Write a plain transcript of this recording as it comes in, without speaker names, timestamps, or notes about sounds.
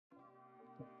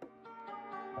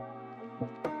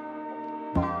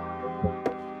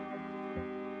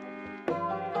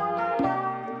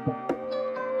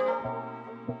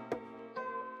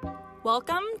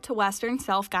Welcome to Western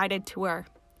Self-Guided Tour.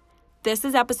 This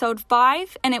is episode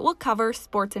 5, and it will cover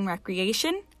sports and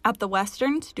recreation at the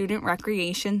Western Student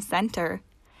Recreation Center.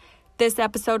 This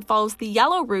episode follows the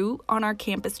yellow route on our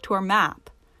campus tour map.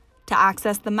 To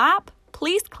access the map,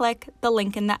 please click the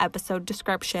link in the episode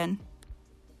description.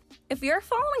 If you're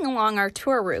following along our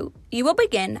tour route, you will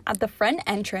begin at the front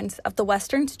entrance of the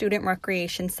Western Student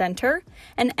Recreation Center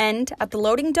and end at the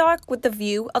loading dock with the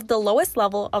view of the lowest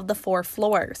level of the 4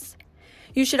 floors.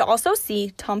 You should also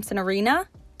see Thompson Arena,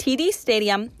 TD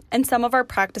Stadium, and some of our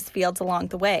practice fields along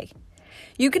the way.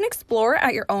 You can explore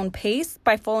at your own pace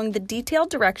by following the detailed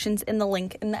directions in the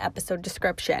link in the episode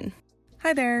description.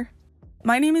 Hi there.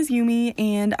 My name is Yumi,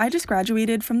 and I just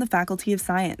graduated from the Faculty of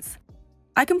Science.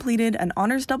 I completed an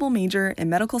honors double major in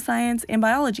medical science and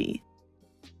biology.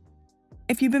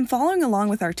 If you've been following along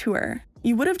with our tour,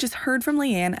 you would have just heard from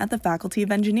Leanne at the Faculty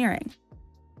of Engineering.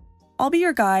 I'll be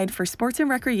your guide for sports and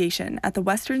recreation at the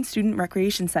Western Student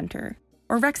Recreation Center,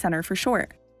 or Rec Center for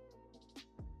short.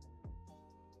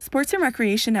 Sports and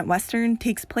recreation at Western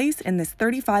takes place in this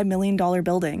 $35 million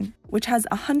building, which has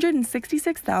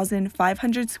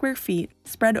 166,500 square feet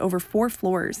spread over 4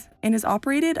 floors and is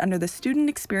operated under the Student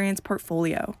Experience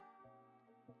portfolio.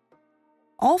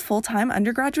 All full-time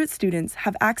undergraduate students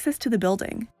have access to the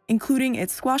building, including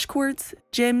its squash courts,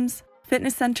 gyms,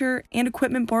 fitness center, and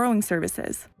equipment borrowing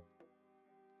services.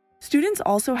 Students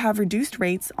also have reduced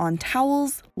rates on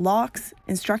towels, locks,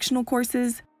 instructional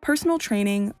courses, personal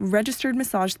training, registered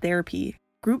massage therapy,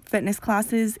 group fitness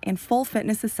classes, and full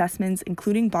fitness assessments,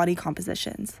 including body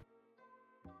compositions.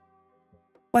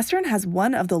 Western has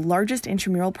one of the largest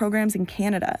intramural programs in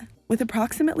Canada, with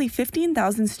approximately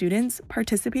 15,000 students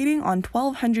participating on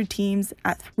 1,200 teams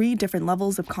at 3 different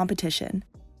levels of competition.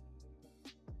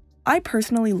 I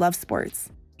personally love sports,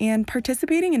 and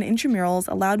participating in intramurals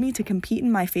allowed me to compete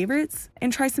in my favorites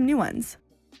and try some new ones.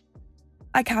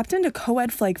 I captained a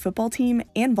co-ed flag football team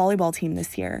and volleyball team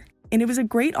this year, and it was a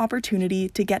great opportunity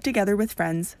to get together with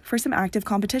friends for some active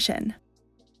competition.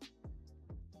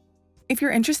 If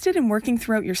you're interested in working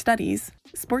throughout your studies,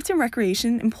 Sports and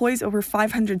Recreation employs over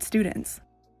 500 students.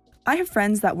 I have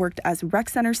friends that worked as rec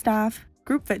center staff,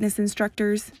 group fitness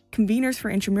instructors, conveners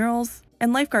for intramurals,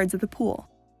 and lifeguards at the pool.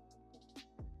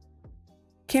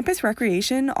 Campus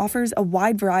Recreation offers a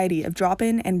wide variety of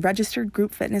drop-in and registered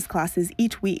group fitness classes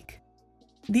each week.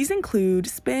 These include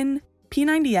spin,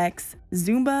 P90X,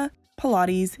 Zumba,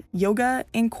 Pilates, yoga,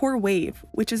 and Core Wave,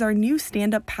 which is our new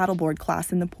stand-up paddleboard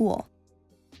class in the pool.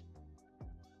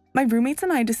 My roommates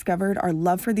and I discovered our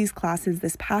love for these classes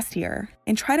this past year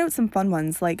and tried out some fun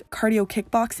ones like cardio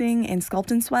kickboxing and sculpt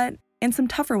and sweat, and some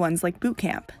tougher ones like boot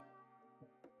camp.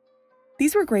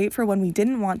 These were great for when we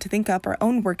didn't want to think up our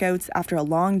own workouts after a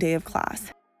long day of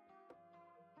class.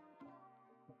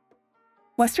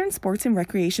 Western Sports and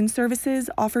Recreation Services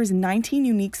offers 19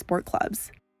 unique sport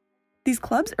clubs. These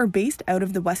clubs are based out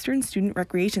of the Western Student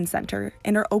Recreation Center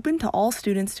and are open to all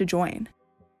students to join.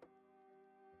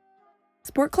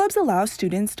 Sport clubs allow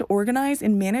students to organize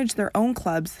and manage their own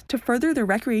clubs to further their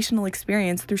recreational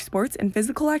experience through sports and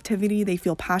physical activity they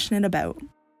feel passionate about.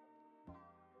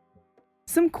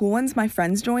 Some cool ones my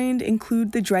friends joined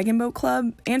include the Dragon Boat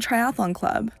Club and Triathlon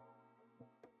Club.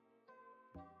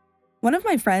 One of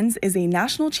my friends is a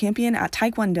national champion at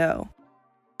Taekwondo.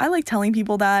 I like telling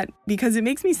people that because it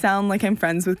makes me sound like I'm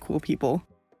friends with cool people.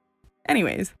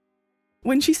 Anyways,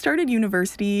 when she started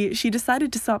university, she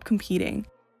decided to stop competing,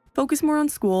 focus more on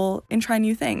school, and try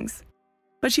new things.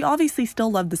 But she obviously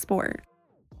still loved the sport.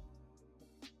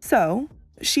 So,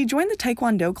 she joined the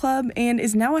Taekwondo Club and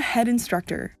is now a head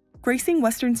instructor, gracing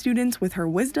Western students with her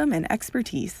wisdom and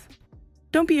expertise.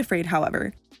 Don't be afraid,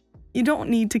 however. You don't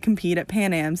need to compete at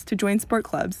Pan Ams to join sport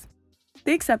clubs.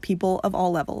 They accept people of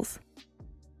all levels.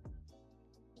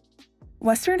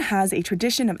 Western has a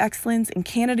tradition of excellence in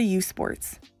Canada youth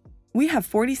sports. We have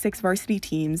 46 varsity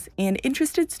teams, and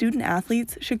interested student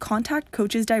athletes should contact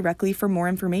coaches directly for more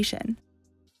information.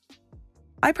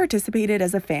 I participated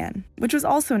as a fan, which was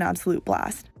also an absolute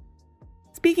blast.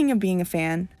 Speaking of being a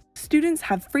fan, students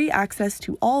have free access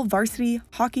to all varsity,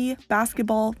 hockey,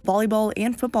 basketball, volleyball,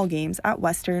 and football games at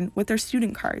Western with their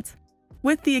student cards,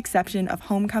 with the exception of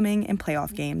homecoming and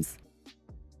playoff games.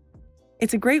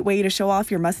 It's a great way to show off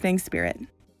your Mustang spirit.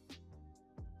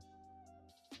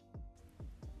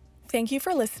 Thank you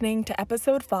for listening to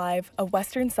Episode 5 of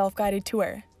Western Self-Guided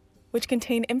Tour, which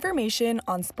contained information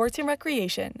on sports and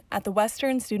recreation at the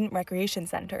Western Student Recreation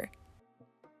Center.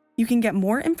 You can get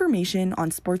more information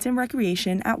on sports and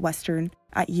recreation at Western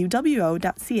at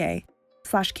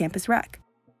uwo.ca/campusrec.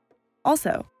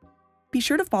 Also, be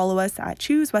sure to follow us at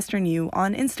Choose Western U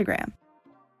on Instagram.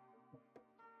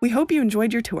 We hope you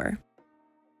enjoyed your tour.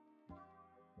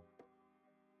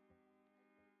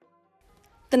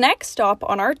 The next stop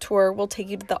on our tour will take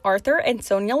you to the Arthur and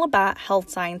Sonia Labatt Health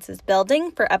Sciences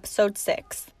building for Episode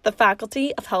 6, the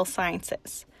Faculty of Health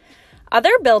Sciences.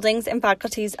 Other buildings and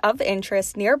faculties of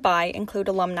interest nearby include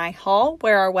Alumni Hall,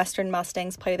 where our Western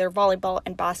Mustangs play their volleyball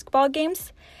and basketball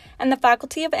games, and the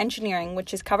Faculty of Engineering,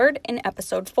 which is covered in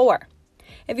Episode 4.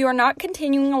 If you are not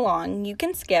continuing along, you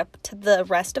can skip to the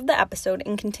rest of the episode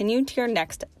and continue to your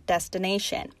next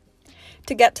destination.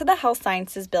 To get to the Health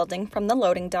Sciences building from the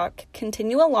loading dock,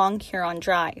 continue along Huron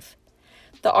Drive.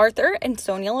 The Arthur and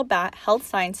Sonia Labatt Health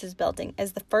Sciences building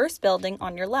is the first building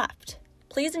on your left.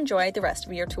 Please enjoy the rest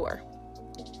of your tour.